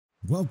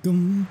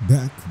Welcome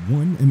back,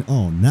 one and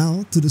all.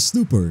 Now to the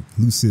snooper,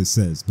 Lucius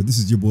says. But this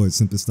is your boy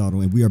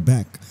Simpistotle, and we are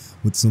back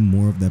with some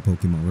more of that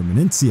Pokemon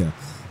Reminiscencia.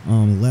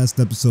 Last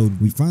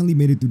episode, we finally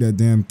made it through that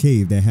damn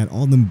cave that had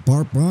all them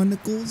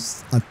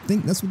Barbonicles. I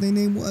think that's what their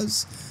name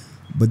was.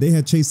 But they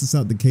had chased us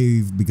out the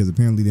cave because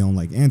apparently they don't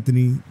like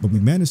Anthony. But we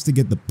managed to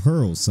get the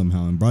pearls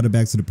somehow and brought it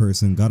back to the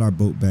person, got our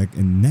boat back,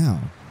 and now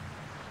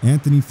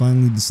Anthony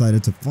finally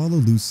decided to follow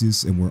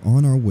Lucius, and we're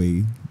on our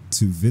way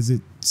to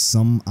visit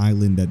some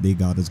island that they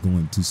got us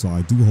going to. So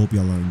I do hope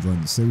y'all are enjoying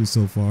the series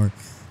so far.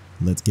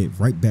 Let's get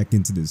right back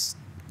into this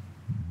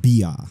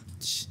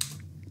biatch.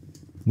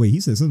 Wait, he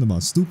said something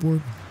about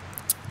stupor.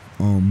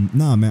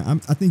 Nah,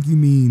 man, I think you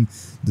mean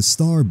the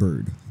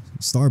starbird.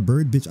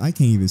 Starbird, bitch, I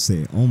can't even say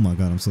it. Oh my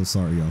god, I'm so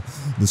sorry, y'all.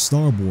 The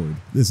starboard.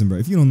 Listen, bro,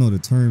 if you don't know the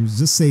terms,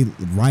 just say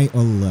right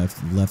or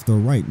left, left or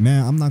right.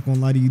 Man, I'm not gonna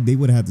lie to you, they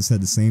would have had to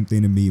said the same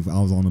thing to me if I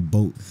was on a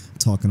boat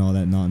talking all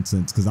that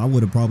nonsense, because I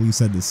would have probably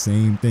said the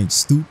same thing.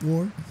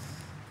 Stupor.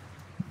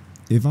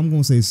 If I'm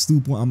gonna say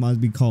stupor, I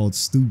might be called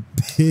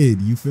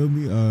stupid. You feel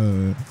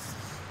me?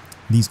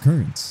 These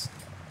currents.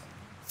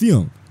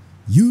 Fion,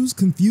 use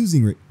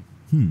confusing ray.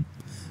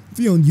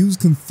 Fion, use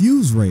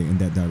confuse ray in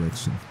that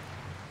direction.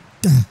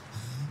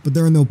 But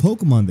there are no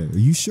Pokemon there. Are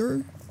you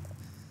sure?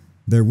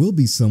 There will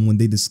be some when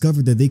they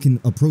discover that they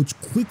can approach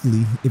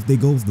quickly if they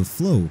go with the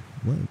flow.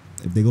 What?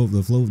 If they go with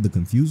the flow of the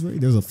confuse ray?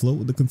 There's a flow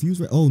with the confuse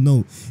ray? Oh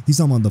no, he's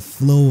talking about the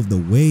flow of the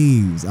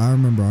waves. I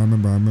remember.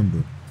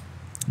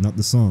 Not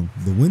the song.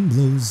 The wind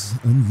blows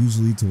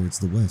unusually towards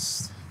the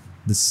west.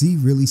 The sea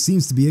really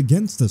seems to be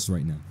against us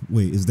right now.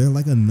 Wait, is there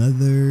like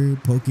another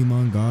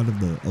Pokemon god of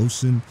the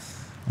ocean?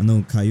 I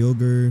know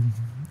Kyogre,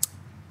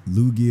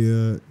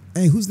 Lugia.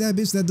 Hey, who's that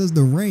bitch that does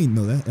the rain?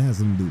 No, that has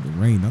something to do with the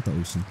rain, not the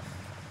ocean.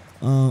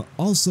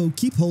 Also,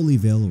 keep Holy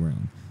Veil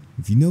around.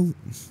 If you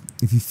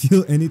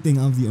feel anything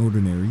out of the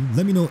ordinary,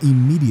 let me know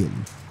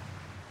immediately.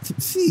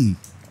 Fee.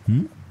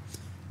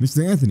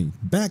 Mr. Anthony,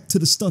 back to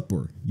the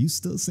stupor. You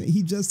still say?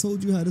 He just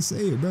told you how to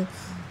say it, bro.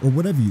 Or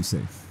whatever you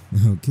say.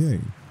 Okay.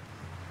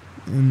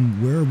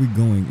 And where are we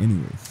going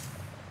anyway?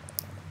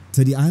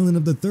 To the island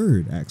of the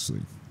third,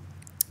 actually.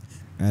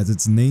 As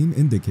its name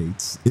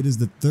indicates, it is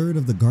the third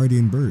of the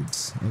guardian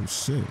birds. Oh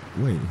shit,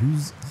 wait,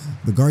 who's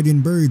the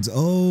guardian birds?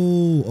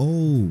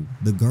 Oh,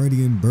 the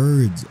guardian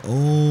birds.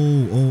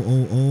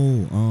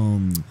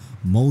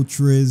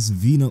 Moltres,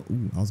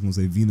 I was gonna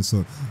say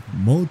Venusaur.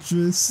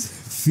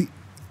 Moltres,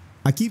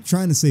 I keep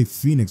trying to say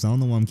Phoenix. I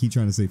don't know why I'm keep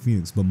trying to say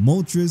Phoenix, but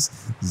Moltres,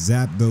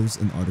 Zapdos,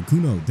 and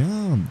Articuno.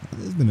 Damn,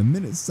 it's been a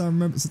minute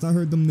since I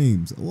heard them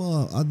names.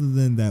 Well, other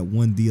than that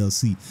one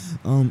DLC.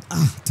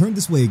 Turn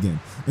this way again.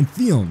 And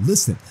Fion,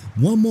 listen,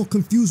 one more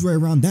confused ray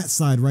around that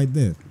side right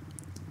there.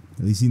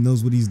 At least he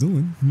knows what he's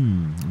doing.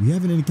 We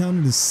haven't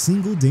encountered a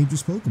single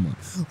dangerous Pokemon.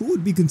 Who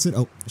would be considered?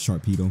 Oh,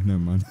 Sharpedo. Never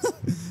mind. I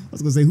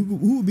was gonna say who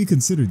would be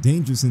considered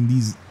dangerous in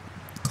these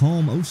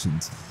calm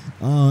oceans?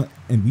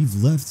 And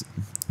we've left.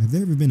 Have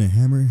there ever been a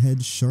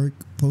hammerhead shark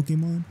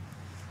Pokemon?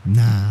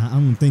 Nah, I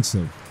don't think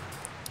so.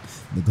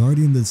 The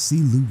guardian of the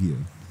sea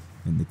Lugia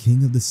and the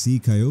king of the sea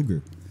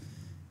Kyogre.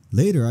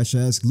 Later, I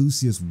shall ask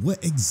Lucius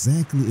what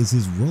exactly is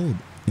his role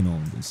in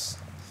all this.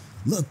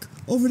 Look,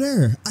 over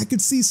there, I can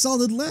see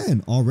solid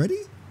land already.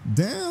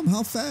 Damn,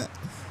 how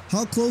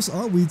close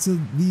are we to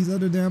these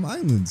other damn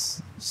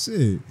islands?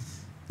 Shit.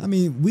 I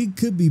mean, we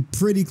could be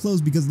pretty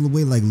close because of the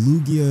way like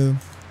Lugia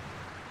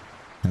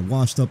had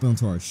washed up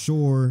onto our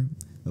shore.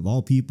 Of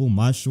all people,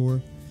 my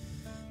shore.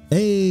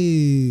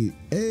 Hey,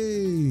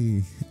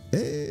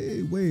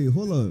 wait,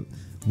 hold up.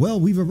 Well,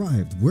 we've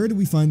arrived. Where do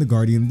we find the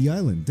guardian of the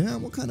island?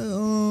 Damn, what kind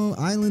of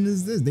island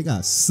is this? They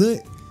got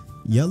soot,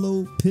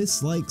 yellow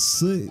piss like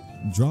soot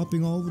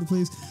dropping all over the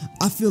place.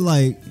 I feel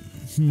like,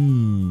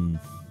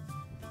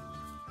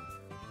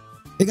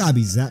 it gotta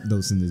be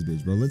Zapdos in this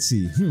bitch, bro. Let's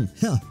see.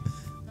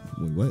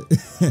 Wait, what?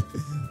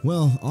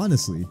 Well,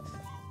 honestly,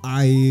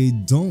 I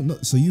don't know.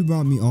 So you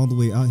brought me all the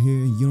way out here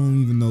and you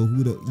don't even know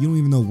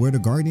where the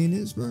guardian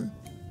is, bro?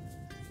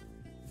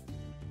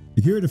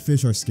 Here the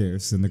fish are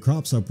scarce and the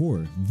crops are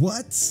poor.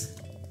 What?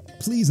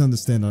 Please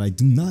understand that I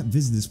do not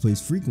visit this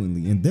place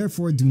frequently and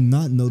therefore do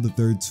not know the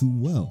third too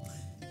well.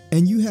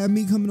 And you have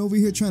me coming over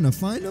here trying to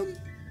find him?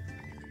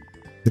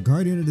 The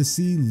guardian of the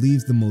sea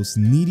leaves the most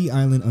needy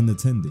island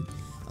unattended.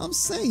 I'm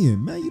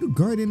saying, man, you the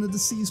guardian of the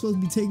sea. You're supposed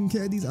to be taking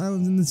care of these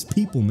islands and its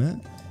people,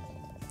 man.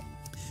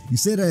 You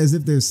say that as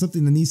if there's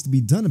something that needs to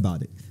be done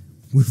about it.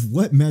 With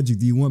what magic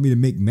do you want me to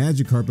make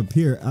Magikarp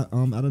appear out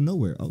of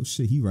nowhere? Oh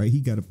shit, he right.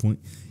 He got a point.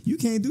 You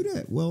can't do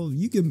that. Well,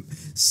 you can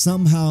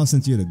somehow,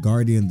 since you're the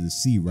guardian of the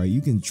sea, right? You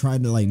can try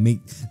to like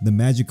make the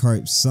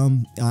Magikarp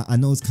some. I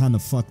know it's kind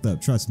of fucked up,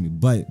 trust me.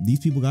 But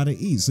these people gotta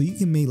eat, so you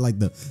can make like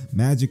the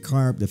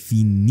Magikarp, the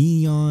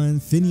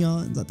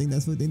Finions. I think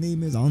that's what their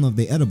name is. I don't know if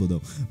they edible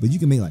though, but you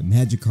can make like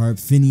Magikarp,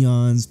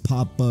 Finions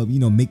pop up. You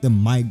know, make them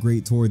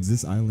migrate towards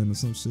this island or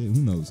some shit.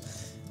 Who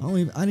knows? I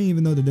didn't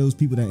even know that there was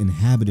people that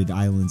inhabited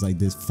islands like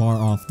this far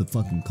off the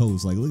fucking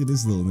coast. Like, look at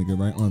this little nigga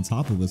right on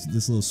top of us.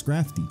 This little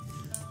Scrafty.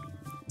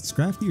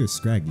 Scrafty or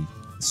Scraggy?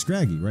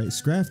 Scraggy, right?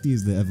 Scrafty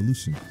is the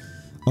evolution.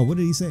 Oh, what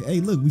did he say? Hey,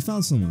 look, we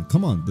found someone.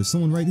 Come on, there's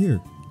someone right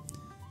here.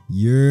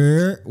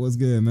 Yeah, what's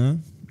good,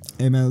 man?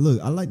 Hey, man,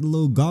 look, I like the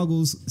little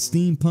goggles,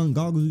 steampunk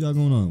goggles you got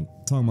going on.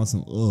 Talking about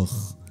some, ugh.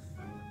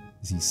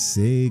 Is he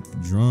sick,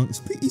 drunk?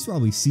 He's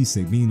probably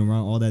seasick, being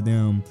around all that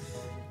damn,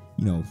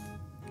 you know,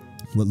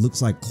 what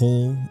looks like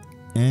coal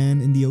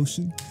and in the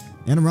ocean.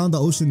 And around the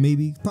ocean,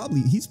 maybe.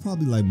 He's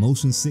probably like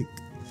motion sick.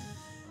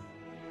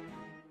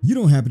 You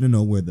don't happen to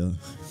know where the...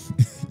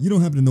 you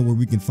don't happen to know where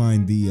we can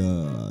find the,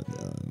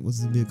 what's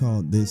this bit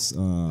called? This,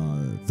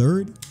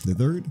 third? The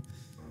third?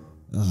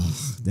 Ugh,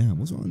 damn,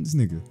 what's wrong with this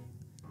nigga?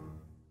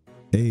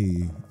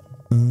 Hey,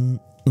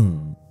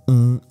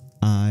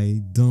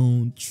 I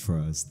don't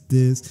trust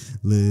this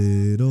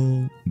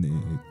little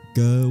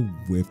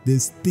nigga with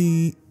this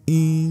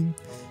theme.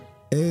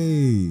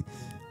 Hey,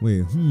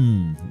 wait,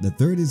 the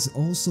third is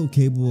also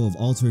capable of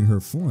altering her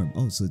form.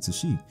 Oh, so it's a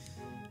she.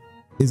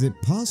 Is it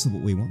possible?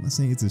 Wait, why am I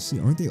saying it's a she?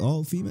 Aren't they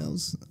all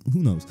females? Who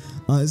knows?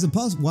 Is it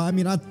possible? Well, I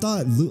mean, I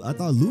thought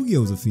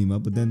Lugia was a female,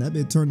 but then that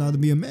bit turned out to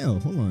be a male.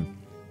 Hold on.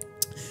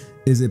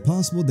 Is it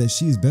possible that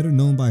she is better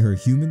known by her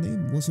human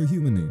name? What's her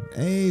human name?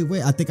 Hey,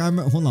 wait, I think I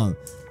remember. Hold on.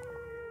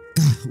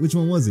 God, which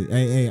one was it?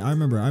 Hey, I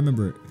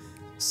remember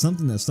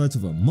something that starts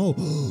with a Mo.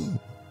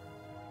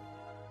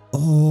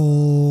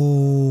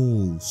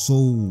 Oh, so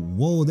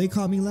whoa, they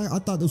caught me like I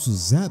thought this was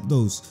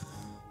Zapdos,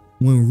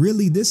 when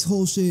really this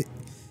whole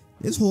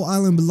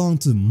island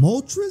belonged to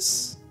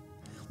Moltres.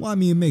 Well, I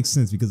mean, it makes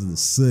sense because of the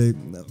soot,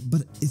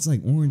 but it's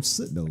like orange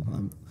soot though.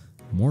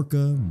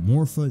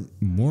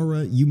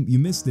 Mora, you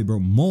missed it, bro.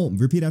 Mole,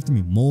 repeat after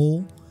me.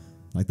 Mole,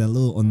 like that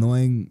little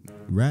annoying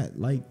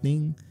rat-like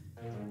thing.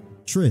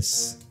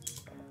 Trace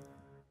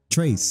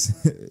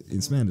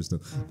in Spanish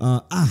though.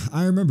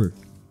 I remember.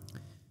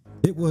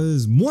 It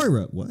was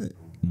Moira. What?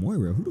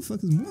 Moira? Who the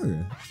fuck is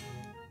Moira?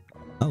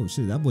 Oh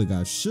shit, that boy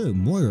got shook.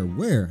 Moira,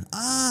 where?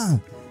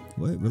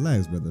 What?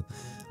 Relax, brother.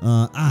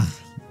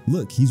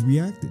 Look, he's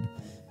reacted.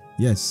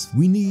 Yes,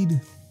 we need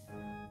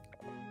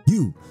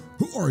you.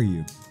 Who are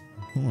you?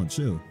 Hold on,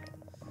 chill.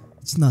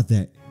 It's not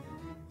that.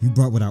 You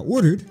brought what I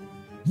ordered.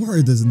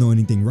 Moira doesn't know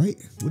anything, right?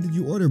 What did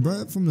you order,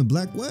 bro? From the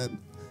black web?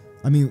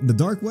 I mean, the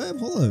dark web?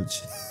 Hold up.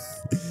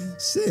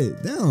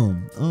 Sit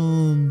down.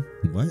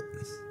 What?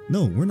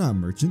 No, we're not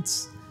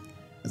merchants.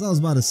 As I was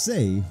about to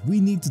say,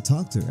 we need to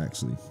talk to her,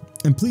 actually.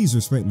 And please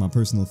respect my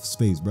personal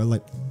space, bro.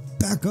 Like,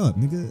 back up,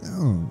 nigga. I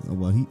don't know.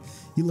 Well, he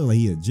look like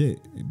he a jet,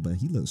 but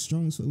he looks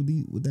strong as fuck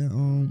with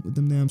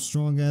them damn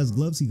strong ass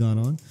gloves he got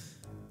on.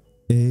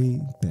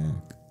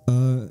 Back.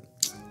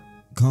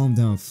 Calm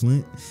down,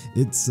 Flint.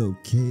 It's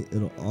okay.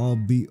 It'll all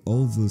be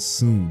over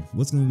soon.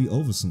 What's gonna be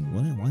over soon?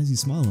 Why is he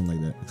smiling like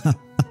that?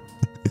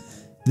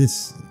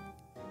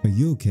 Are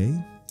you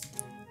okay?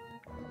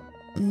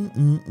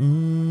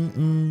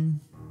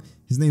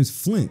 His name's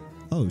Flint.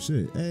 Oh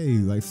shit. Hey,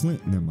 like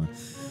Flint. Never mind.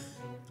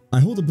 I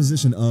hold the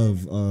position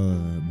of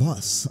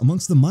boss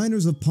amongst the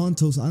miners of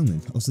Pontos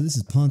Island. Oh, so this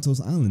is Pontos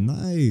Island.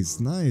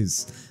 Nice.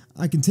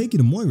 I can take you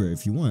to Moira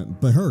if you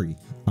want, but hurry.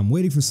 I'm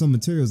waiting for some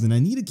materials and I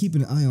need to keep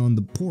an eye on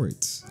the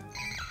port.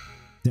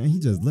 Damn, he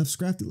just left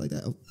Scrafty like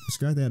that. Oh,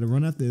 Scrafty had to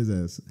run after his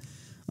ass.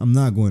 I'm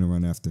not going to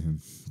run after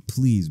him.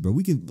 Please, bro.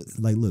 We could,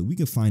 look, we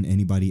could find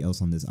anybody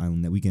else on this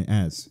island that we can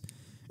ask.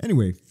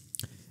 Anyway,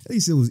 at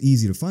least it was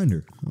easy to find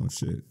her. Oh,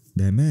 shit.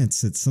 That man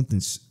said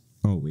something.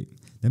 Oh, wait.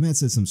 That man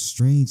said some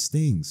strange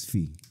things,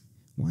 Fee.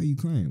 Why are you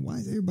crying? Why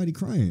is everybody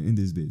crying in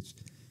this bitch?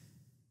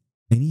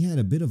 And he had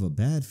a bit of a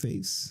bad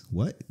face.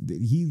 What?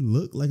 Did he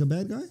look like a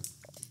bad guy?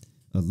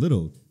 A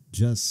little,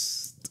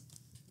 just...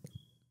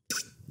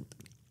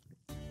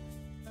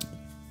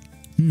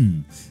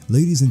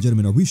 Ladies and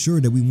gentlemen, are we sure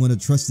that we want to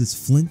trust this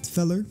Flint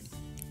feller?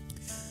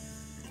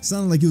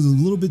 Sounded like he was a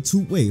little bit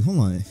too... Wait, hold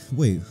on.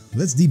 Wait,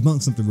 let's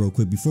debunk something real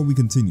quick before we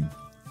continue.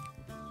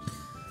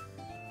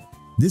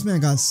 This man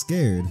got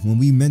scared when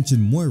we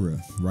mentioned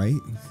Moira, right?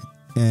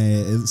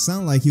 And it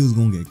sounded like he was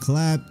going to get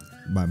clapped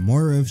by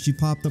Moira if she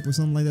popped up or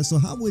something like that. So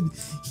how would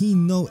he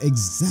know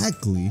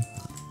exactly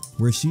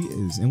where she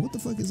is? And what the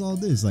fuck is all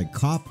this? Like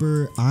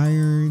copper,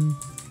 iron,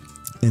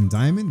 and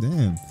diamond?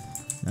 Damn.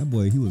 That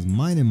boy, he was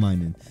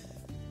mining.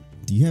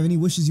 Do you have any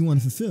wishes you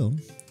want to fulfill?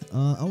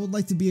 I would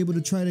like to be able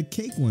to try the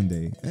cake one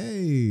day.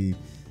 Hey,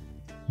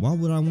 why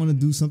would I want to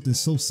do something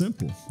so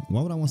simple?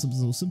 Why would I want something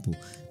so simple?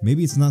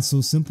 Maybe it's not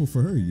so simple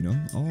for her, you know?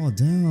 Oh,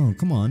 damn.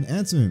 Come on,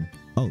 answer him.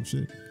 Oh,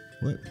 shit.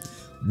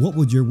 What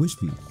would your wish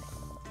be?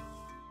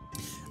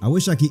 I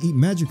wish I could eat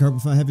Magikarp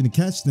without having to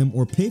catch them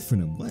or pay for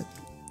them. What?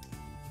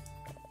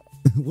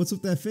 What's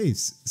with that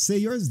face? Say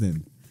yours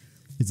then.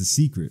 It's a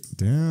secret.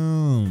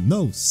 Damn.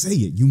 No, say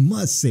it. You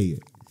must say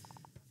it.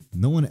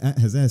 No one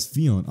has asked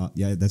Fion.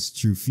 Yeah, that's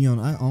true. Fion,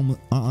 I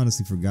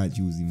honestly forgot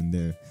you was even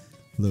there.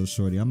 Little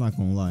shorty, I'm not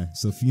gonna lie.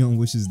 So Fion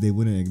wishes they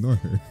wouldn't ignore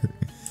her.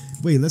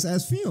 Wait, let's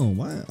ask Fion.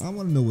 Why? I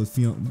want to know what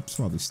Fion... It's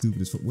probably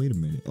stupid as fuck. Wait a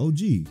minute.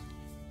 OG.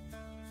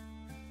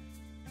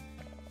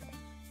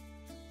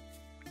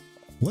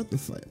 What the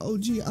fuck?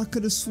 OG, I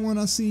could have sworn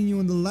I seen you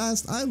on the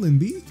last island,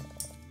 B.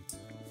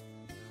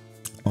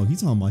 Oh, he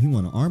talking about he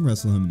want to arm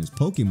wrestle him in his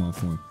Pokemon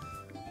form.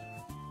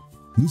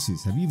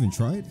 Lucius, have you even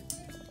tried?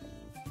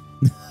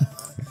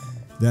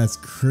 That's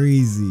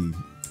crazy.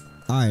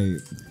 I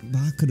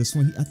could have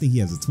sworn. I think he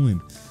has a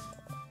twin.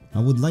 I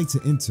would like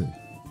to enter.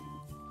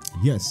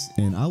 Yes,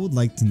 and I would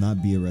like to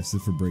not be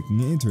arrested for breaking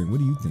and entering. What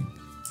do you think?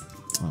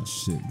 Oh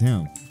shit,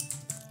 damn.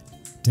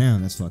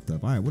 Damn, that's fucked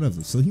up. All right,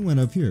 whatever. So he went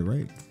up here,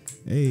 right?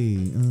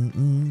 Hey,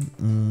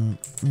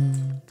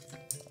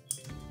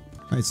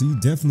 All right, so you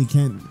definitely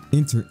can't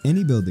enter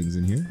any buildings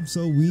in here.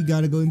 So we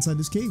gotta go inside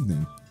this cave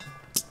then.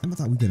 I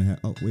thought we could have.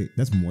 Oh wait,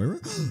 that's Moira.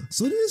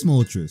 So it is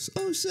Moltres.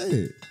 Oh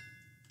shit.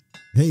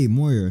 Hey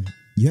Moira,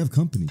 you have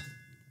company.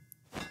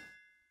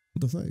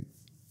 What the fuck?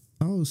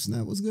 Oh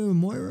snap, what's good,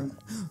 Moira?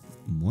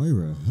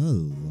 Moira,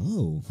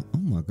 hello. Oh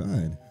my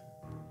god.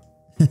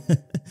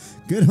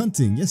 Good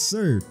hunting, yes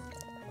sir.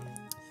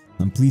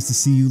 I'm pleased to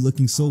see you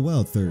looking so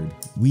well, third.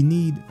 We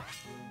need...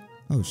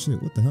 Oh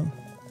shit, what the hell?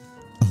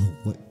 Oh,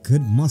 what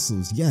good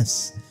muscles,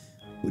 yes.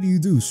 What do you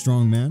do,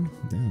 strong man?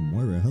 Damn,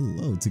 Moira,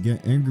 hello. To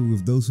get angry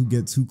with those who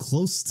get too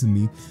close to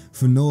me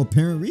for no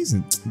apparent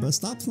reason. But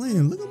stop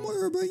playing. Look at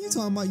Moira, bro. You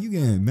talking about you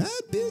getting mad,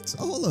 bitch?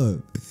 Hold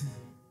up.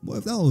 Boy,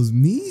 if that was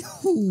me,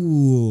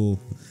 ooh.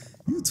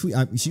 You tweet.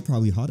 She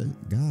probably hotter.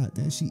 God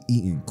damn, she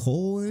eating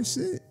coal and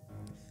shit.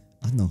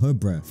 I know her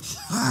breath.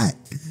 Hot.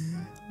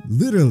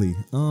 Literally.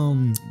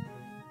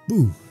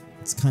 Boo.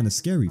 It's kind of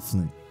scary,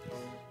 Flint.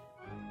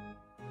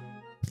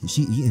 Is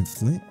she eating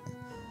Flint?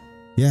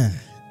 Yeah.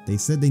 They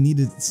said they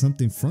needed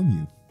something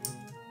from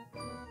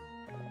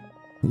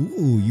you.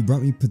 Ooh, you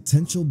brought me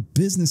potential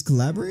business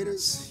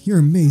collaborators? You're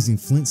amazing,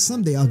 Flint.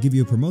 Someday I'll give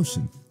you a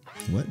promotion.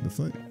 What the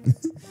fuck?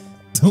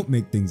 Don't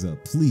make things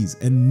up, please.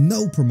 And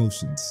no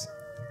promotions.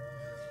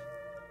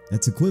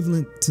 That's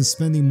equivalent to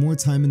spending more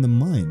time in the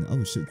mine.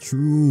 Oh shit,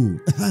 true.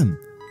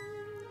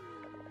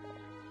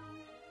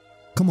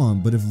 Come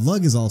on, but if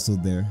Lug is also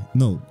there.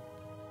 No,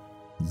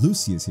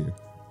 Lucy is here.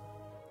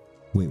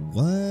 Wait,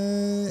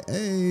 what?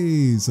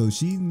 Hey, so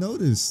she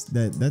noticed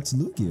that that's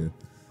Lugia.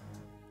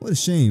 What a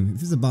shame.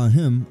 If it's about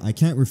him, I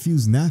can't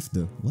refuse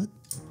NAFTA. What?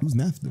 Who's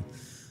NAFTA?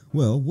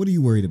 Well, what are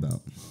you worried about?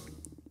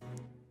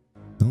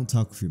 Don't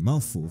talk with your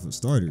mouth full for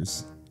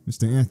starters.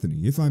 Mr.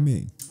 Anthony, if I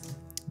may.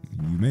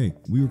 You may.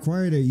 We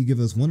require that you give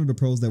us one of the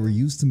pearls that were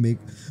used to make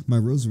my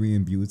rosary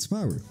imbue its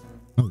power.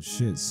 Oh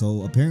shit,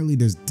 so apparently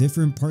there's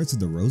different parts of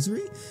the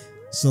rosary?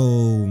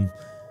 So...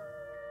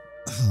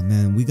 Oh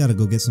man, we gotta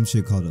go get some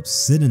shit called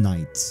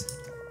Obsidianite.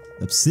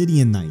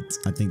 Obsidianite,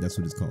 I think that's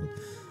what it's called.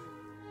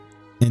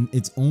 And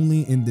it's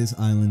only in this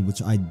island,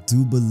 which I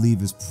do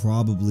believe is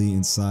probably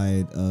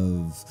inside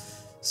of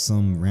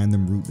some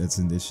random route that's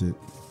in this shit.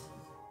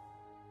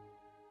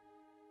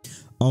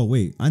 Oh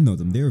wait, I know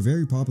them. They are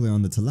very popular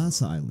on the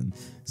Thalassa Island,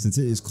 since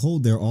it is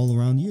cold there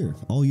all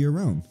year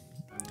round.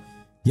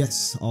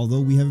 Yes,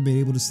 although we haven't been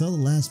able to sell the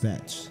last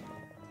batch.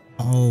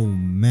 Oh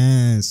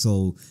man,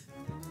 so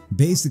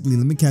basically,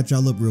 let me catch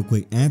y'all up real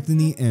quick.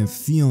 Anthony and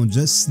Fion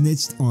just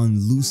snitched on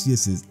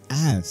Lucius's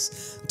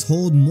ass.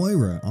 Told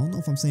Moira, I don't know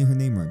if I'm saying her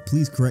name right.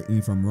 Please correct me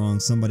if I'm wrong.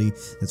 Somebody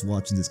that's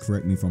watching this,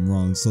 correct me if I'm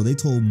wrong. So they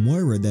told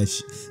Moira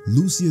that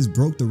Lucius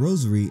broke the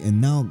rosary,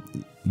 and now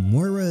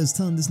Moira is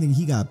telling this nigga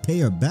he gotta pay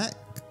her back.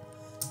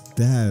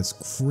 That's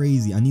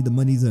crazy. I need the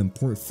money to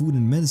import food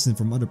and medicine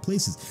from other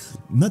places.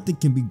 Nothing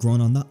can be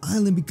grown on the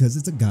island because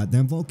it's a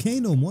goddamn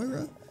volcano,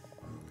 Moira.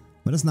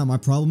 But that's not my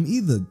problem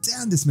either.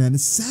 Damn, this man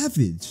is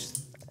savage.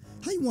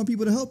 How you want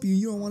people to help you and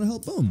you don't want to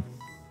help them?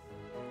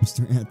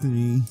 Mr.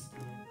 Anthony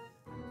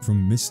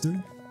from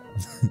Mr.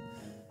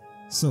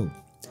 So,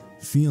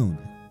 Fiona,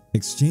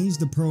 exchange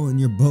the pearl in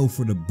your bow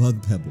for the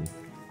bug pebble.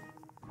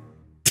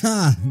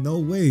 God, no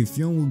way.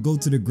 Fiona will go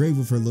to the grave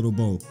with her little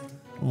bow.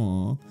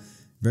 Aw.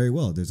 Very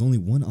well. There's only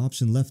one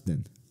option left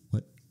then.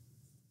 What?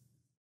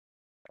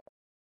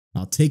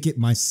 I'll take it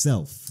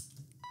myself.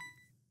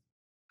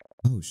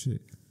 Oh,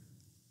 shit.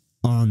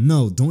 Oh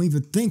no, don't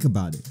even think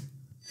about it.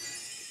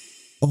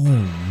 Oh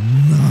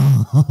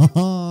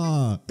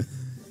no.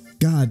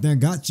 God damn,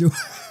 got you.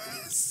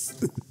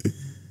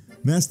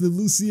 Master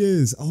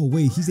Lucius. Oh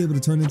wait, he's able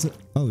to turn into...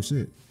 Oh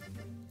shit.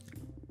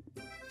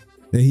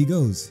 There he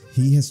goes.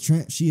 She has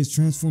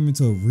transformed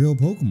into a real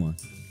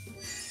Pokemon.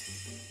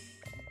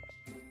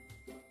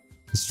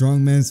 The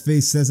strong man's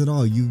face says it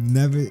all. He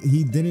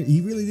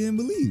really didn't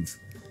believe.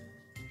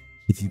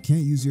 If you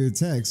can't use your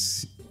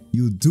attacks,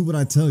 you do what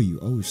I tell you.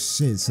 Oh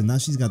shit, so now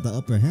she's got the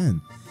upper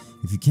hand.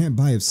 If you can't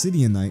buy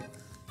Obsidianite,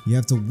 you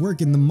have to work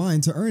in the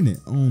mine to earn it.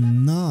 Oh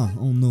nah,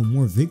 oh no,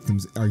 more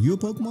victims. Are you a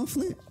Pokemon,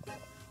 Flint?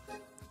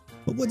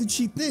 But what did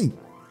she think?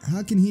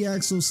 How can he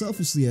act so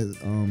selfishly at,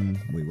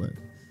 wait, what?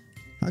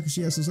 How can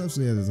she act so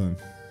selfishly at the time?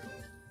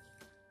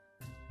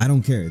 I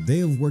don't care. They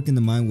of work in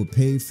the mine will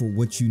pay for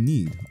what you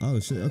need. Oh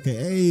shit, okay,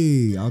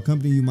 hey, I'll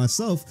accompany you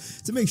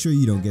myself to make sure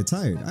you don't get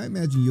tired. I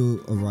imagine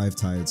you'll arrive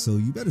tired, so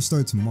you better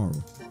start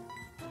tomorrow.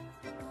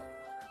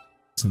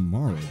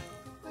 Tomorrow?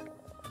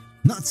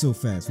 Not so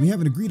fast. We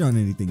haven't agreed on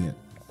anything yet.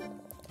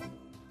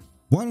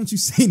 Why don't you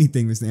say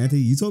anything, Mr.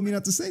 Anthony? You told me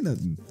not to say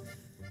nothing.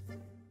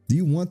 Do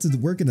you want to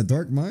work in a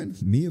dark mine?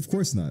 Me? Of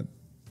course not.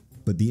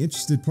 But the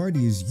interested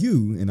party is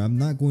you, and I'm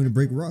not going to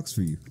break rocks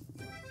for you.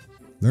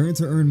 Learn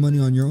to earn money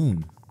on your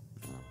own.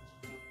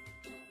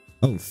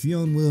 Oh,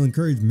 Fionn will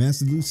encourage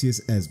Master Lucius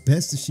as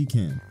best as she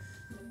can.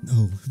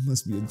 No, it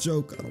must be a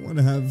joke. I don't want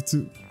to have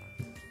to.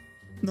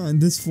 Not in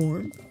this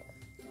form.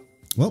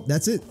 Well,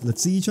 that's it.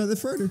 Let's see each other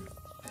further.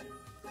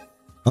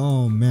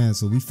 Oh man,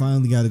 so we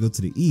finally got to go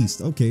to the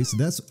east. Okay, so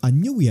that's. I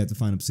knew we had to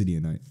find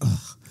Obsidianite.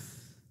 Ugh.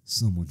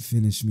 Someone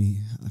finish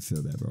me. I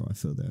feel that, bro. I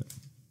feel that.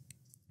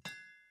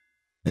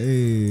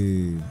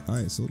 Hey.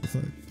 Alright, so what the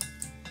fuck?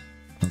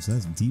 Oh, so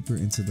that's deeper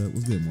into the.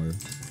 What's good, Moira?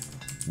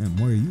 Man,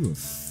 Moira, you are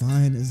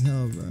fine as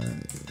hell, bro.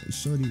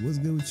 Shorty, what's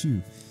good with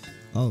you?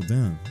 Oh,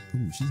 damn.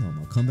 Ooh, she's talking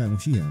about come back when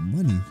she had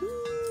money.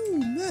 Ooh,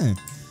 man.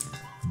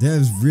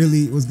 Dev's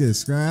really. What's good?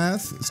 Scrag?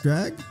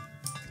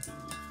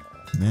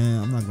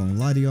 Man, I'm not gonna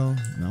lie to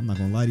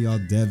y'all.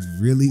 Dev's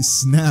really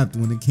snapped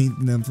when it came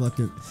to them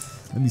fucking.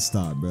 Let me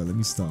stop, bro. Let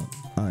me stop.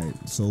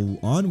 Alright, so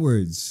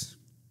onwards.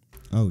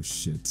 Oh,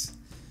 shit.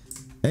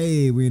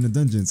 Hey, we're in the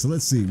dungeon. So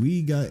let's see.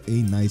 We got a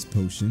nice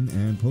potion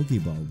and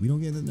Pokeball. We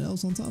don't get anything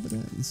else on top of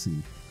that? Let's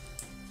see.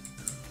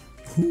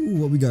 Ooh,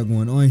 what we got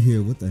going on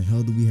here? What the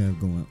hell do we have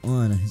going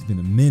on? It's been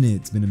a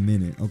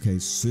minute. Okay,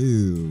 so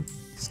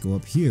let's go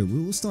up here.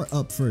 We'll start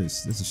up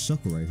first. There's a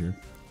shuckle right here.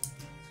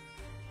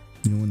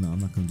 You know what? No, I'm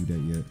not going to do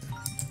that yet.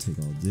 Take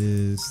all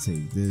this.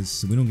 Take this.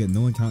 So we don't get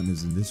no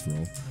encounters in this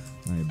roll.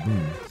 Alright,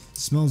 boom.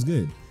 Smells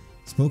good.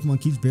 This Pokemon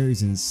keeps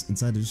berries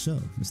inside of the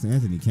shell. Mr.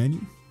 Anthony, can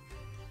you?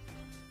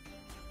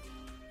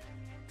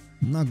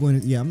 I'm not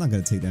going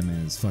to take that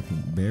man's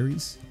fucking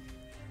berries.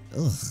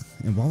 Ugh.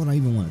 And why would I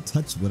even want to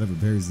touch whatever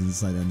berries is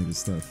inside that nigga's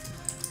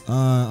stuff?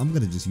 I'm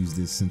gonna just use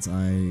this since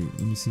let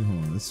me see,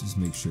 hold on. Let's just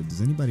make sure.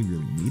 Does anybody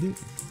really need it?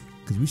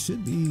 Because we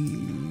should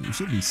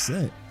be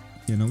set.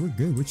 You know, we're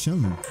good. We're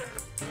chilling. I'm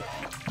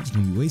just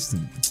gonna be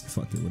wasting.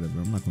 Fuck it, whatever.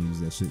 I'm not gonna use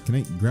that shit. Can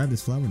I grab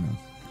this flower now?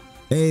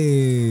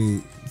 Hey,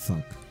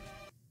 fuck.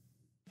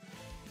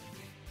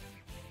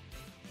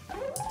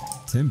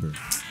 Timber.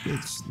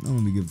 Bitch, I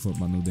don't really give a fuck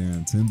about no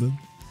damn timber.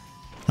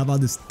 How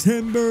about this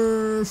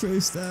timber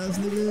face ass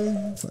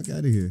nigga? Fuck out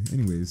of here.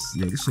 Anyways,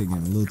 yo, this shit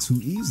getting a little too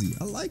easy.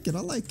 I like it.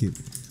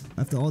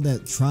 After all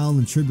that trial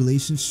and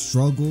tribulation,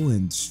 struggle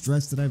and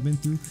stress that I've been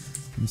through.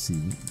 Let me see.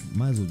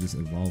 Might as well just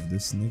evolve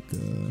this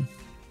nigga.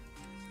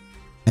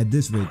 At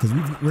this rate, because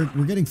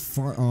we're getting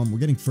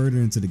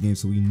further into the game,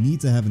 so we need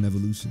to have an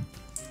evolution.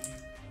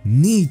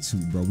 Need to,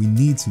 bro. We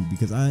need to,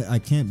 because I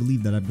can't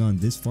believe that I've gone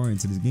this far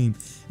into this game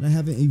and I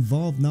haven't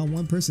evolved not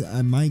one person.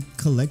 Am I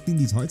collecting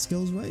these heart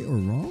scales right or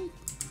wrong?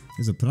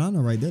 There's a piranha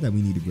right there that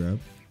we need to grab.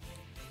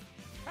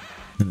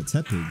 And a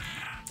Tepig.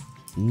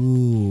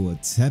 Ooh, a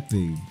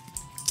Tepig.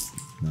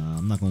 Nah,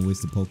 I'm not gonna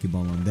waste a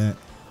Pokeball on that,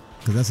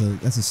 because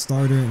that's a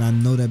starter, and I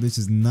know that bitch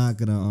is not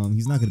gonna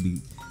he's not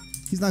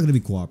gonna be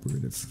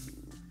cooperative.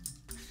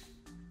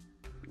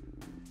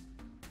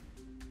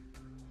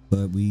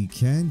 But we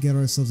can get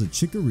ourselves a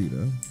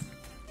Chikorita,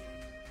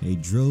 a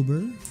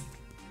Drillbur,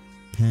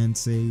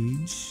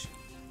 Pansage,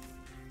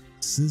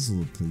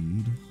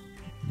 Sizzlepleed,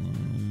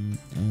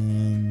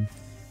 and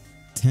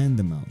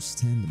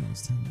Tandemaus.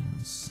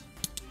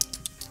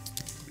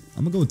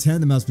 I'm gonna go with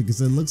Tandemaus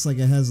because it looks like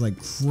it has like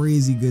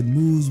crazy good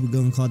moves. I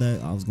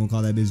was gonna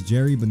call that bitch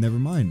Jerry, but never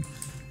mind.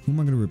 Who am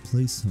I gonna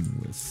replace him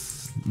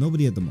with?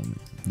 Nobody at the moment.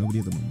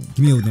 Give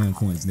me those damn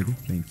coins, nigga.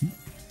 Thank you.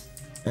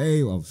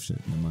 Hey, oh shit,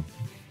 never mind.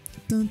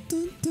 Dun,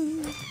 dun,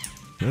 dun.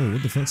 Whoa,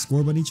 what the fuck?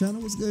 Score Bunny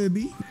channel? What's good,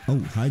 B? Oh,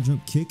 high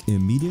jump kick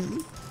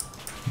immediately.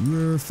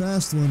 You're a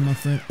fast one, my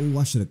friend. Oh,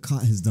 I should have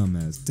caught his dumb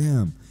ass.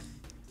 Damn.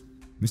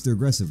 Mr.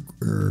 Aggressive.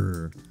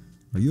 Grr.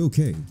 Are you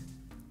okay?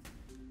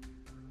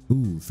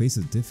 Ooh, face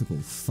a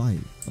difficult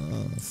fight.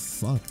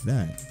 Fuck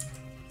that.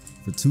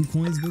 For 2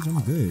 coins, bitch,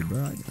 I'm good,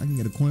 bro. I can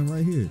get a coin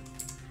right here.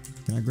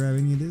 Can I grab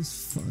any of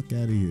this? Fuck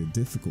out of here.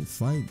 Difficult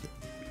fight.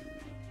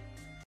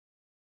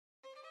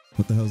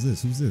 What the hell is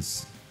this? Who's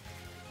this?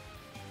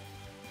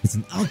 It's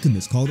an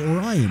alchemist called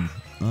Orion.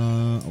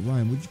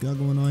 Orion, what you got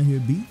going on here,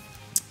 B?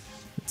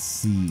 Let's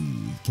see.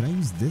 Can I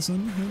use this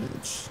on you,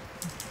 bitch?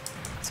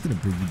 It's gonna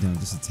bring you down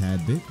just a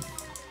tad bit.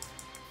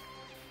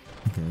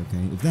 Okay.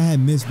 If that had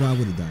missed, bro, I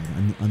would have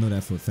died. I know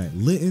that for a fact.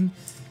 Litten.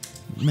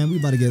 Man, we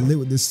about to get lit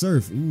with this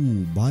surf.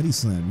 Ooh, body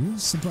slam. You're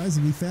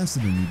surprisingly faster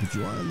than me, but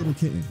you are a little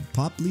kitten.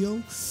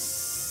 Poplio.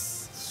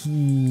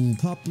 Ooh,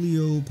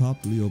 Poplio.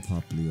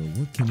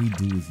 What can we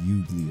do with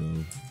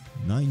Yu-Gi-Oh?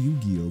 Not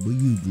Yu-Gi-Oh, but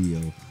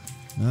Yu-Gi-Oh.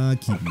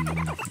 Keep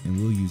moving, and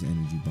we'll use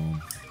Energy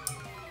Bomb.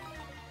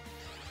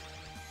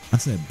 I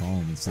said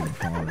bomb instead of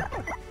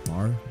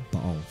bar.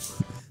 Ball.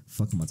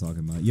 Fuck am I talking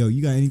about? Yo,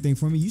 you got anything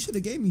for me? You should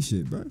have gave me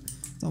shit, bro.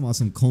 Talking about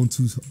some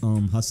Contus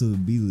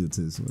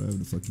hostilities, whatever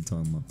the fuck you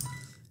talking about.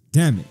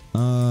 Damn it.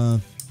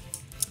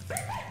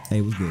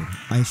 Hey, what's good?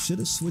 I should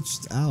have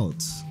switched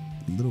out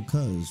Little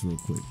Cuz real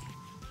quick.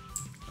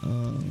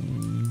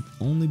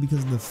 Only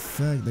because of the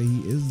fact that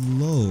he is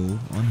low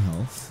on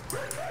health.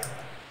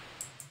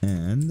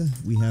 And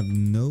we have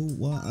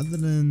other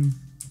than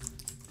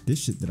this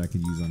shit that I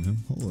could use on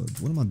him. Hold up,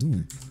 what am I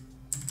doing?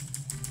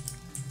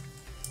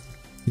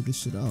 Get this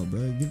shit out,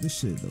 bro. Give this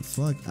shit the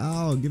fuck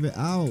out. Give it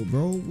out,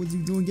 bro. What's he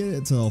doing? Get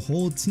it to a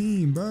whole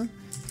team, bro.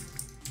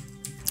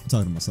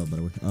 talking to myself, by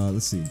the way.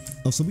 Let's see.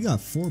 Oh, so we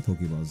got 4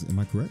 Pokeballs. Am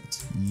I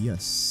correct?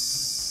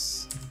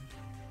 Yes.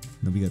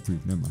 No, we got 3.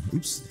 Never mind.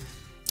 Oops.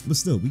 But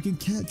still, we can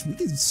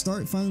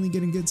start finally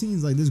getting good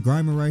teams like this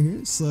Grimer right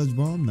here. Sludge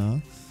Bomb, nah.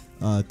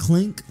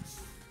 Clink.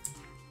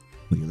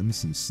 Wait, let me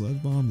see.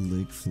 Sludge Bomb,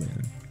 Lake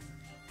Flare.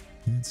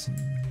 Handsome.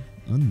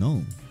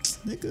 Unknown.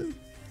 Nigga.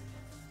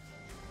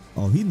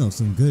 Oh, he knows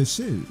some good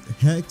shit.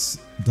 Hex,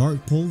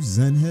 Dark Pulse,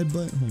 Zen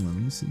Headbutt. Hold on,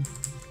 let me see.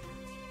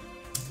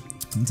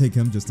 Let me take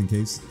him just in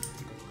case.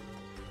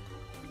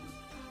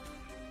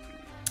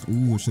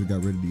 Ooh, I should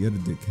have got rid of the other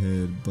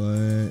dickhead,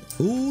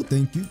 but ooh,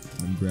 thank you.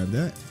 Let me grab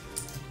that.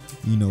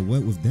 You know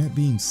what? With that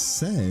being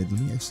said,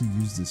 let me actually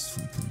use this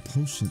fucking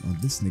potion on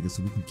this nigga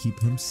so we can keep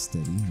him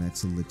steady.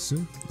 Max elixir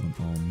on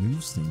all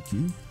moves. Thank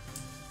you.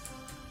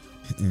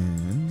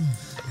 And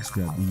let's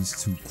grab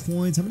these 2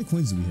 coins. How many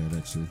coins do we have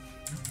actually?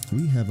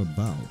 We have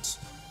about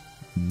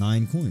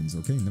 9 coins.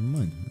 Okay, never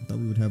mind. I thought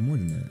we would have more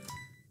than that.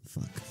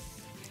 Fuck.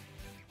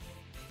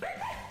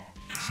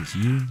 It's just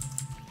you.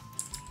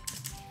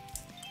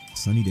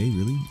 Sunny day,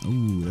 really?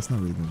 Ooh, that's not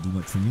really gonna do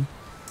much for me.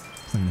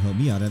 It's not gonna help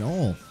me out at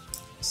all.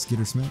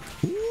 Skitter smack.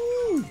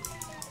 Ooh!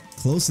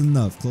 Close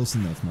enough,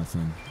 my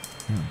friend.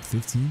 Damn,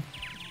 15?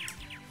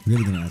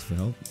 Really gonna ask for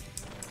help?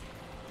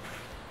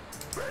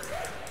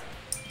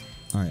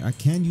 Alright, I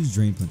can use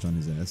Drain Punch on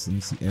his ass. Let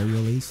me see.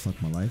 Aerial Ace,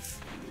 fuck my life.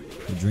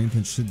 The Drain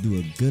Punch should do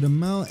a good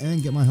amount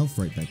and get my health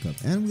right back up.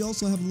 And we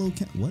also have a low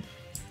what?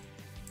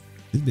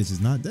 This bitch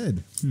is not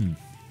dead.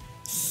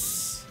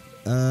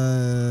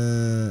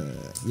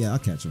 Yeah, I'll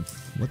catch him.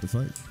 What the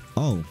fuck?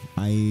 Oh,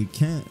 you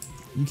can't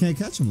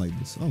catch him like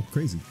this. Oh,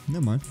 crazy.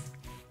 Never mind.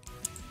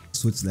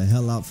 Switch the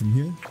hell out from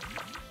here.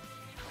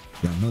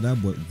 Yeah, I know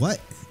that boy. What?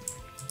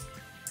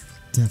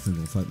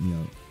 Definitely gonna fuck me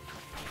up.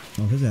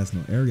 Oh, his ass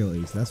no aerial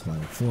ace. That's why.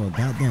 For a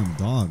goddamn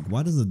dog.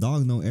 Why does a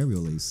dog know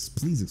aerial ace?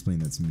 Please explain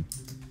that to me.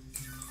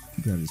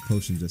 Grab this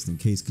potion just in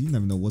case, because you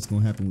never know what's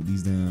gonna happen with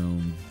these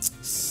damn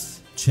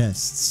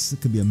chests.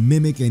 It could be a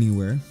mimic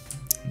anywhere.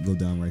 Go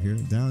down right here.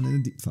 Down in the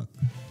deep. Fuck.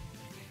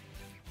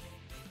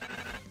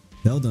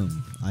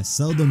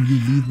 Seldom. You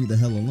leave me the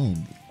hell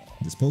alone.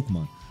 This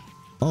Pokemon.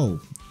 Oh,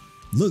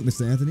 look,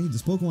 Mr. Anthony.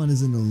 This Pokemon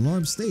is in an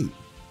alarmed state.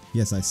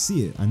 Yes, I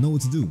see it. I know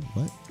what to do.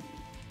 What?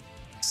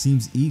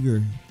 Seems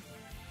eager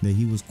that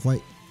he was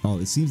quite. Oh,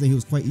 it seems that he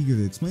was quite eager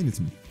to explain it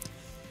to me.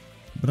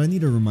 But I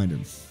need a reminder.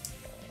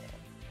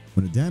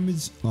 When a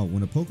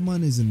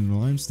Pokemon is in an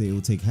alarmed state, it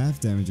will take half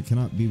damage. It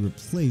cannot be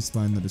replaced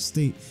by another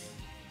state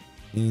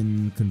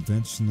in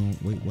conventional.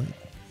 Wait, what?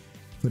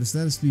 For the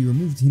status to be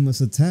removed, he must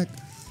attack.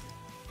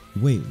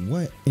 Wait,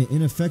 what? An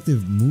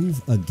ineffective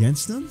move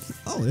against them?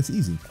 Oh, that's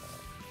easy.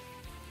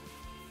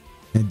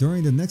 And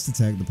during the next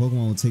attack, the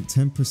Pokemon will take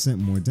 10%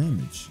 more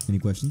damage. Any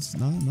questions?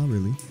 Nah, not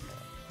really.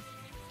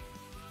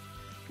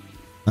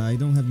 I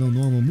don't have no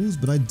normal moves,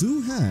 but I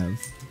do have.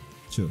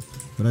 Chill.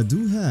 But I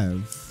do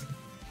have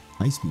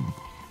Ice Beam.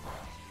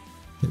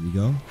 There we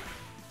go.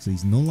 So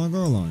he's no longer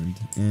alarmed,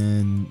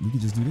 and we can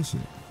just do this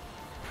shit.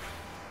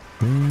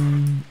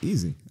 Boom.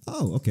 Easy.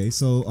 Oh, okay.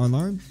 So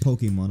alarmed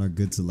Pokemon are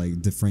good to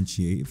like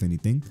differentiate, if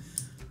anything.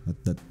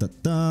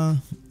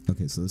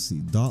 Okay, so let's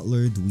see.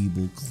 Dottler,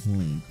 Dweeble,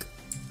 Clink,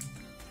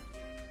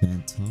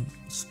 Phantom,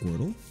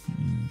 Squirtle.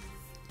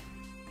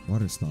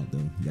 Water Stop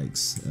though.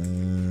 Yikes.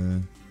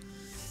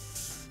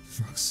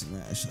 Frog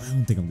Smash. I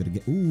don't think I'm gonna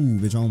get. Ooh,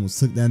 bitch! I almost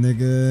took that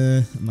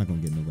nigga. I'm not gonna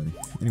get nobody.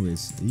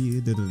 Anyways,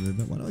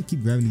 why do I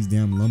keep grabbing these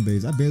damn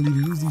Lumbays? I barely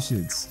even use these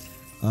shits.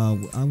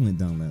 I went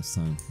down last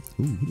time.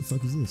 Ooh, who the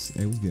fuck is this?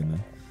 Hey, what's good,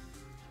 man?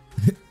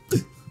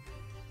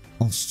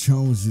 I'll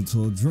challenge you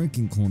to a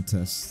drinking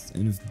contest,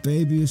 and if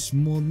baby is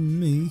more than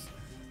me,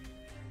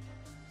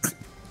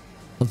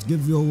 let's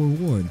give you a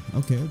reward.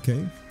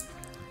 Okay.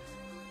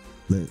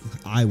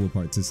 I will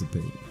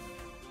participate.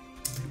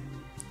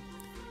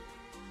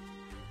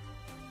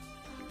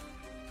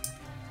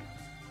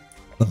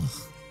 Ugh.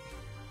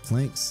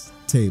 Planks,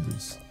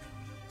 tables.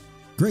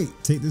 Great,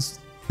 take this.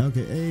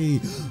 Okay, hey,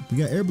 we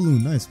got Air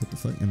Balloon. Nice. What the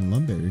fuck? And a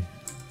Lumberry.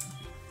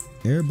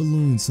 Air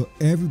Balloon. So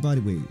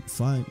everybody, wait,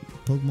 5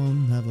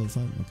 Pokemon have a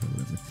 5. Okay,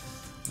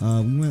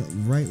 whatever. We went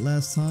right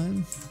last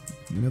time.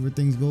 Whenever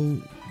things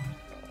go.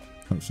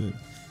 Oh shit.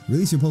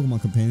 Release your Pokemon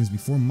companions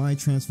before my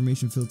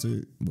transformation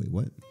filter. Wait,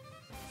 what?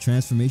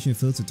 Transformation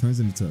filter turns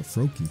them into a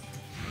Froakie.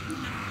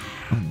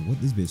 I don't know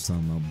what this bitch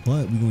talking about,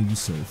 but we're gonna use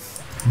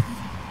Surf.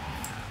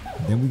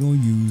 Then we're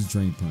gonna use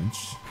Drain Punch.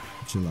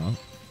 Chill out.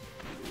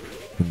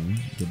 Boom.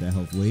 Get that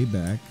health way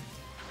back.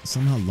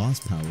 Somehow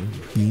lost power.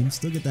 Beam.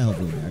 Still get that health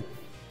way back.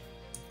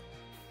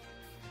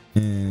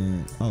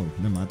 And oh,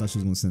 never mind. I thought she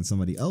was gonna send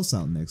somebody else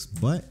out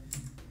next, but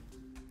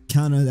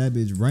counter that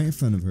bitch right in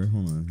front of her.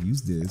 Hold on.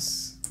 Use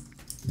this.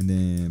 And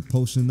then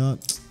potion up.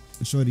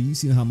 Shorty, you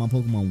see how my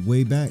Pokemon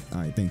way back?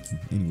 Alright, thank you.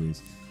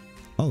 Anyways.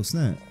 Oh,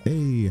 snap.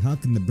 Hey, how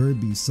can the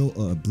bird be so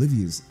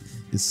oblivious?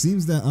 It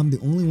seems that I'm the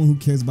only one who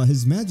cares about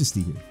his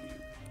majesty here.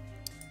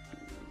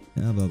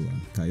 Blah, blah, blah.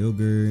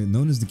 Kyogre,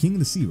 known as the king of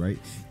the sea, right?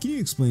 Can you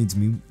explain to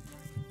me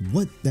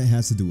what that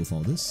has to do with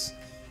all this?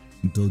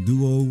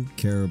 Doduo,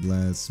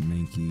 Carablast,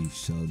 Mankey,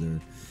 Shellder.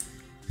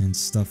 And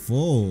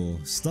Stuffle,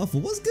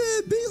 what's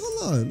good, B?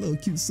 Hold on, little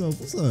cute stuff.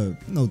 What's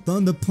up? No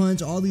Thunder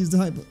Punch, all these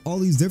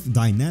different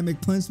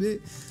dynamic punch,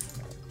 bit.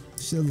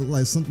 Shit look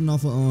like something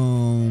off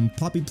of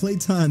Poppy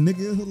Playtime,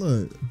 nigga. Hold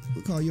up,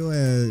 look how your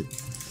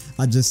ass.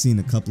 I just seen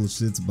a couple of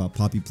shits about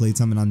Poppy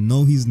Playtime, and I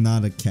know he's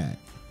not a cat,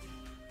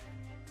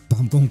 but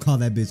I'm gonna call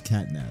that bitch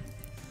Catnap.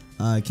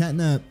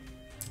 Catnap.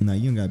 Nah,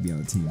 you don't gotta be on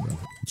the team, bro.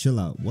 Chill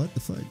out. What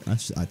the fuck?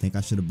 I think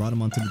I should have brought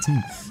him onto the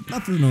team.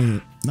 Not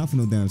for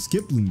no damn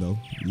skip bloom though.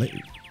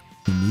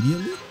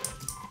 Immediately.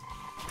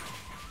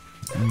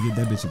 I'm gonna give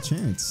that bitch a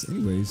chance.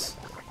 Anyways.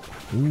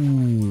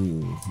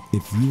 Ooh.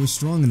 If you were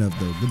strong enough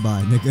though.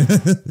 Goodbye, nigga.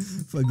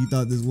 Fuck you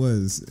thought this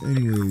was.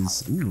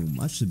 Anyways. Ooh,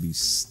 I should be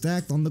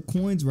stacked on the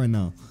coins right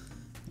now.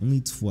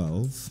 Only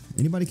 12.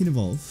 Anybody can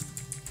evolve.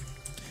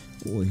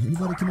 Boy,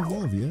 anybody can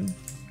evolve, yeah.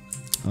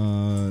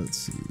 Let's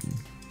see.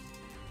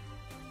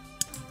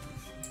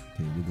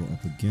 Okay, we'll go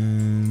up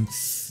again.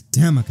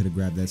 Damn, I could have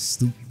grabbed that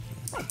stoop.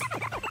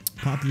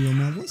 Popular,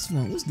 man. What's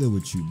wrong? What's good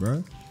with you,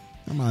 bro?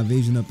 Got my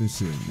evasion up and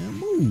shit. Man,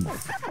 move.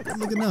 Good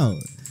looking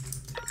out.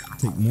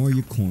 Take more of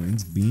your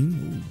coins.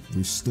 Beam. Ooh.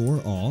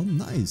 Restore all.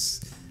 Nice.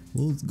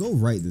 We'll go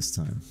right this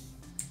time.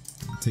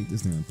 Take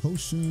this damn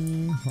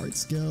potion. Heart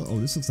scale. Oh,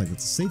 this looks like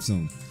it's a safe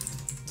zone.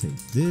 Take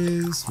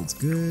this. What's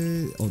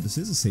good? Oh, this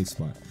is a safe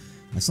spot.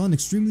 I saw an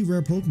extremely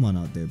rare Pokemon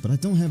out there, but I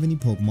don't have any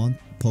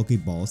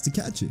Pokeballs to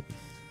catch it.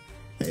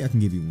 Hey, I can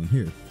give you one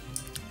here.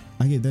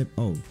 I gave that.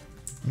 Oh,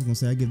 I was gonna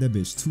say I gave that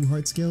bitch 2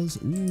 heart scales.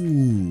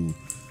 Ooh.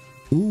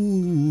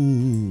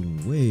 Ooh.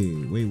 Wait.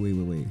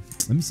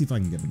 Let me see if I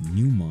can get a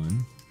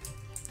Newmon.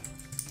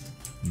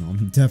 No,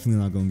 I'm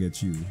definitely not gonna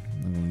get you.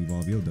 I'm gonna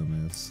evolve your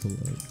dumbass. Hold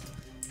up.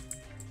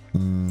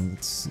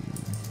 Let's see.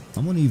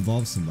 I'm gonna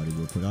evolve somebody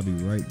real quick. I'll be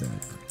right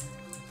back.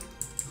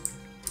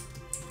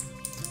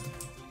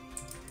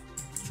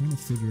 Trying to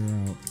figure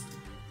out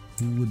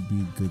who would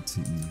be good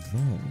to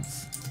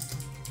evolve.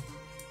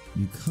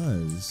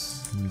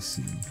 Because, let me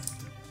see.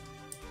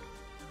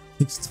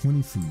 Takes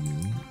 20 for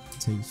you.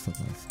 Fuck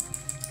off.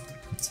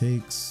 It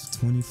takes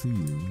 20 for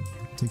you.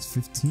 It takes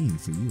 15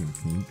 for you, I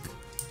think,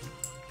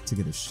 to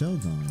get a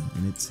Sheldon.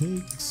 And it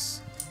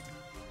takes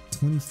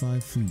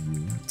 25 for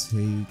you. It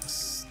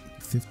takes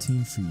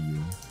 15 for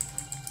you.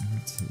 And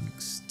it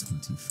takes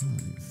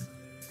 25.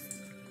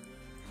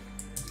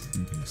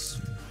 Okay, so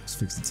let's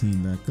fix the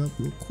team back up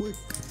real quick.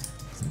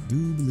 I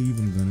do believe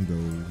I'm gonna go.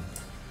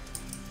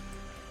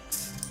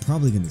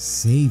 Probably gonna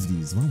save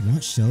these. Do I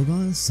want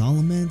Shelgon?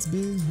 Solomon's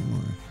big? Hold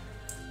on.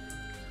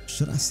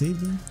 Should I save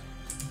them?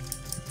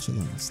 Chill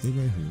out. Stay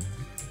right here.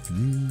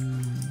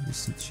 We'll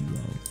sit you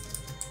out.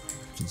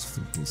 Just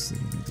flip this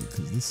little nigga.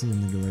 Because this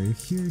little nigga right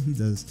here, he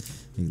does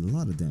a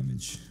lot of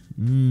damage.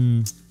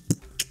 I'll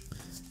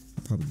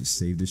probably just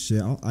save this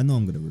shit. I know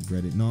I'm gonna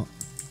regret it. No.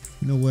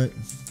 You know what?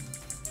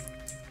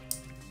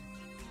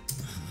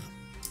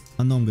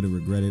 I know I'm gonna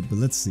regret it, but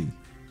let's see.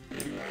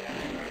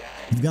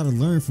 We gotta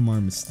learn from our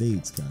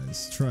mistakes,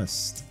 guys.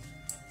 Trust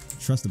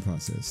the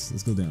process.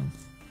 Let's go down.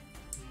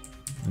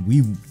 And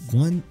we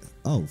won.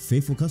 Oh,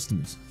 faithful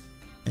customers.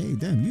 Hey,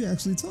 damn, you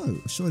actually talk.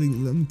 Shorty,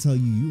 let me tell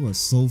you, you are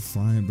so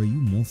fine, bro. You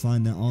more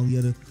fine than all the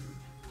other.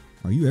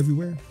 Are you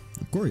everywhere?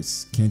 Of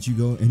course. Can't you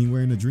go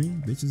anywhere in a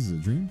dream? Bitch, this is a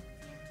dream.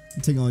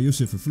 I'm taking all your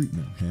shit for free.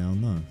 No, hell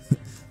no.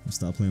 I'll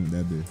stop playing with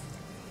that bitch.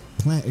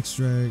 Plant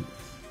extract.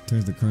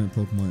 Turns the current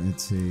Pokemon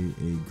into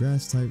a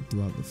grass type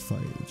throughout the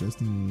fight.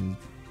 Adjusting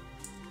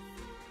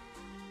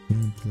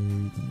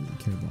gameplay. Don't really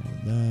care about all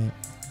that.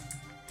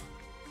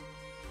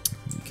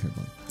 Don't really care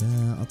about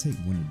that. I'll take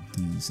one of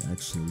these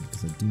actually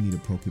because I do need a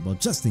Pokeball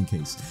just in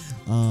case.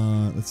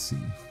 Let's see.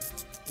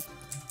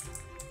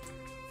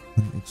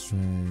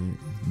 Extract.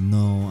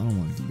 No, I don't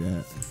want to do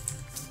that.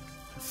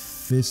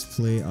 Fist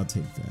play. I'll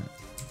take that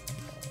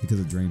because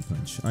of Drain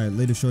Punch. All right,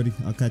 later, shorty.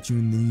 I'll catch you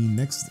in the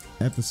next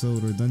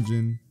episode or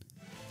dungeon.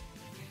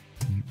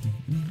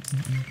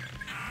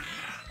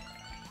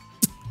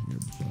 You're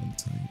bug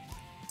type.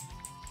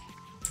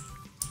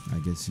 I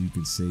guess you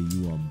could say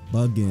you are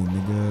bugging,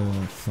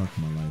 nigga. Fuck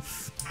my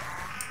life.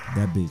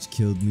 That bitch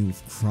killed me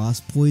with cross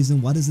poison.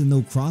 Why does it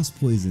know cross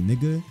poison,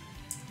 nigga?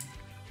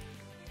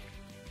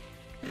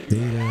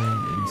 Data.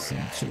 Let me see.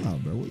 Chill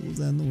out, bro. What was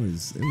that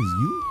noise? It was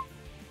you?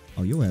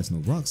 Oh, your ass no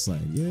rock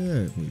slide.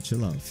 Yeah. Wait,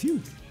 chill out.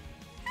 Phew.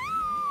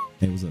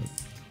 Hey, what's up?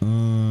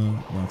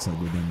 Rock slide,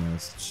 good damn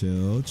ass.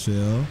 Chill.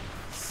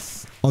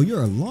 Oh,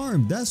 you're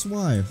alarmed. That's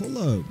why. Hold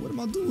up. What am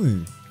I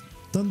doing?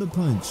 Thunder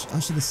Punch. I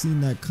should have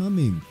seen that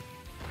coming.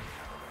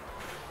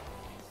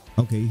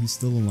 Okay, he's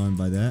still alarmed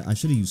by that. I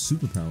should have used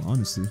superpower,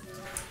 honestly.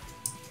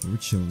 We're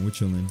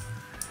chilling.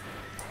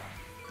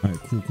 Alright,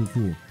 cool.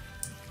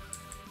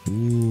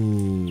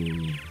 Ooh.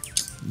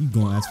 You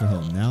gonna ask for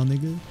help now,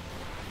 nigga?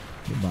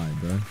 Goodbye,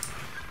 bro.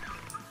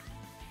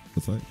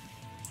 The fuck?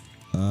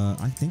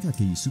 I think I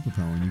can use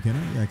superpower on you, can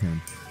I? Yeah, I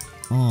can.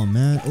 Oh,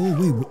 man. Oh,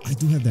 wait. I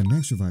do have that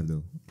max revive,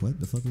 though. What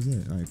the fuck was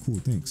that? Alright, cool.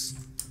 Thanks.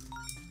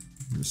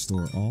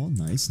 Restore all.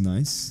 Nice.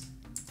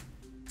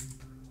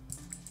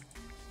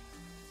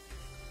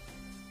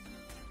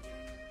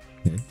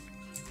 Okay.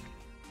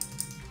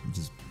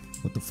 Just...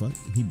 What the fuck?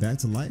 fuck? He back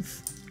to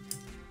life?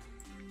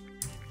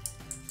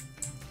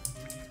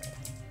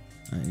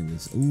 Alright,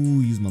 anyways.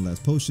 Ooh, use my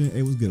last potion.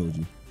 Hey, what's good,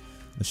 OG?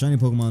 A shiny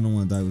Pokemon don't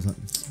want to die with...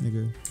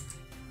 Nigga.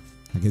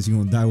 I guess you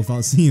gonna die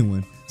without seeing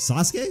one.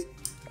 Sasuke?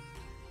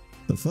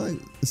 The fuck?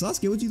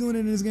 Sasuke, what you doing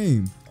in this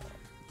game?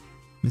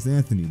 Mr.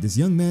 Anthony, this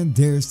young man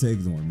dares to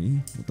ignore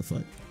me. What the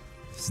fuck?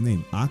 His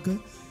name Aka?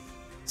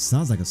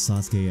 Sounds like a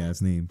Sasuke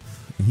ass name.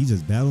 And he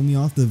just battled me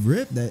off the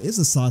rip? That is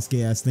a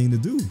Sasuke ass thing to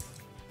do.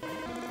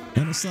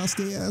 And a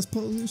Sasuke ass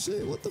pose and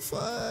shit. What the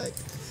fuck?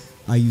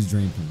 I use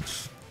Drain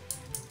Punch.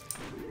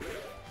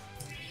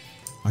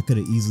 I could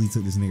have easily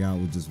took this nigga out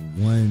with just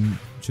one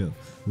chill.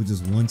 With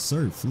just one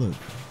surf. Look.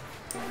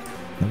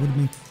 That would have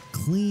been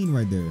clean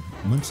right there.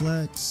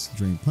 Munchlax,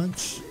 Drain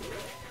Punch.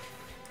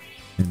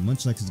 And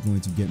Munchlax is going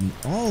to get me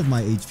all of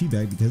my HP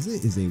back because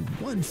it is a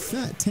one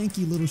fat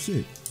tanky little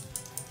shit.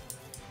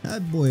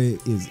 That boy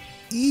is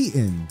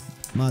eating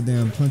my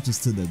damn punches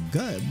to the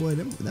gut. Boy,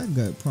 that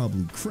gut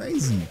probably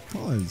crazy.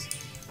 Pause.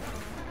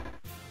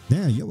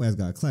 Damn, your ass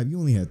got clapped. You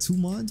only had 2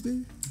 mons,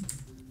 babe?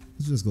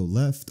 Let's just go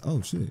left.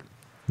 Oh, shit.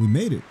 We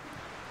made it.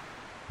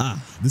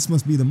 Ah, this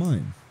must be the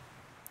mine.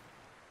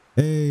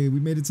 Hey, we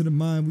made it to the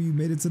mine. We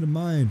made it to the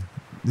mine.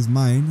 This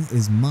mine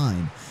is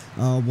mine.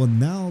 Well,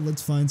 now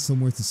let's find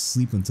somewhere to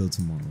sleep until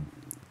tomorrow.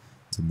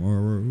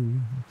 Tomorrow.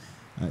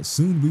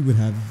 Soon we would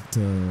have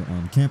to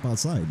camp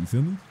outside. You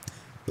feel me?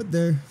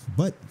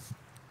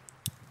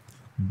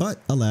 But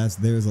alas,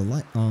 there's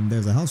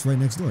a house right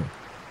next door.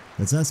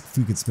 Let's ask if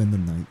we could spend the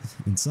night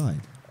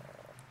inside.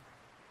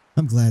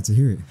 I'm glad to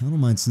hear it. I don't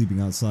mind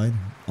sleeping outside,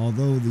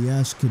 although the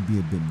ash could be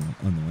a bit more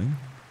annoying.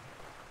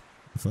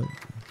 Fuck.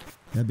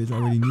 That bitch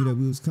already knew that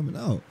we was coming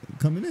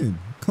in.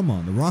 Come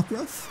on, the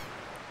Rockruff?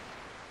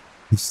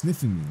 He's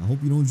sniffing me. I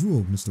hope you don't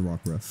drool, Mr.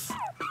 Rockruff.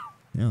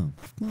 Yeah.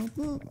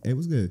 Hey,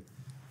 what's good?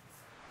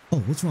 Oh,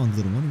 what's wrong,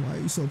 little one? Why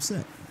are you so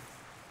upset?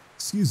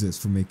 Excuse us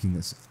for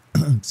making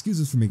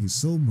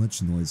so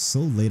much noise so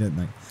late at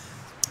night.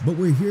 But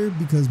we're here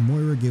because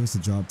Moira gave us a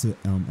job to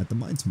at the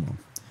mine tomorrow.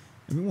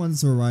 And we wanted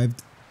to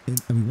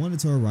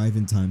arrive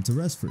in time to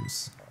rest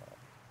first.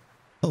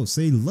 Oh,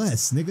 say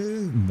less,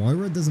 nigga.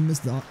 Moira doesn't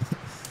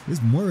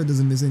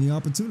miss any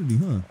opportunity,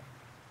 huh?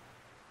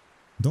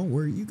 Don't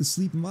worry, you can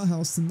sleep in my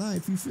house tonight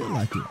if you feel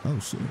like it. Oh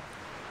shit.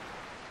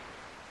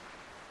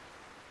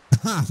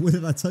 Ha! What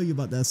did I tell you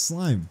about that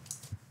slime?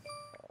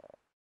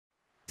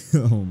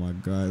 Oh my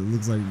god, it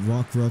looks like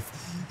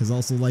Rockruff is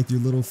also like your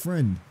little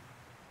friend.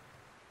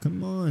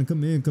 Come on,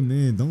 come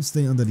in. Don't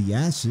stay under the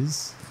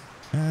ashes.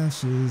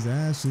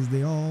 Ashes,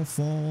 they all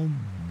fall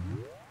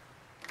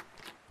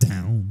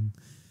down.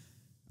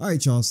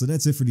 Alright, y'all, so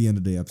that's it for the end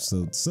of the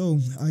episode. So,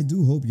 I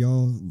do hope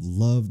y'all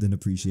loved and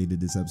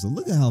appreciated this episode.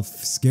 Look at how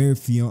scared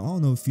Fiona. I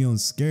don't know if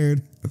Fiona's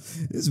scared.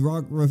 This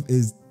Rockruff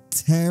is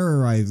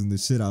terrorizing the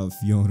shit out of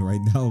Fiona right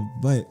now.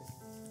 But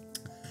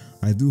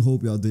I do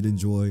hope y'all did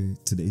enjoy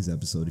today's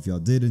episode. If y'all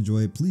did enjoy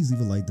it, please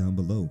leave a like down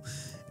below.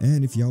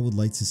 And if y'all would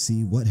like to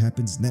see what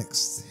happens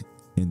next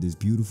in this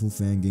beautiful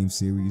fan game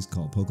series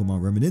called Pokemon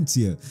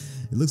Reminiscencia,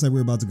 it looks like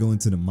we're about to go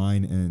into the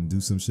mine and do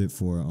some shit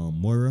for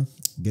Moira,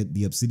 get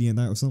the Obsidian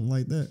Knight or something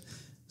like that.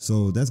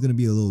 So that's gonna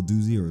be a little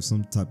doozy or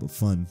some type of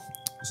fun.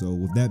 So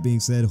with that being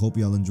said, hope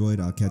y'all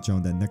enjoyed. I'll catch y'all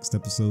on that next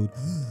episode.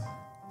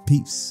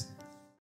 Peace.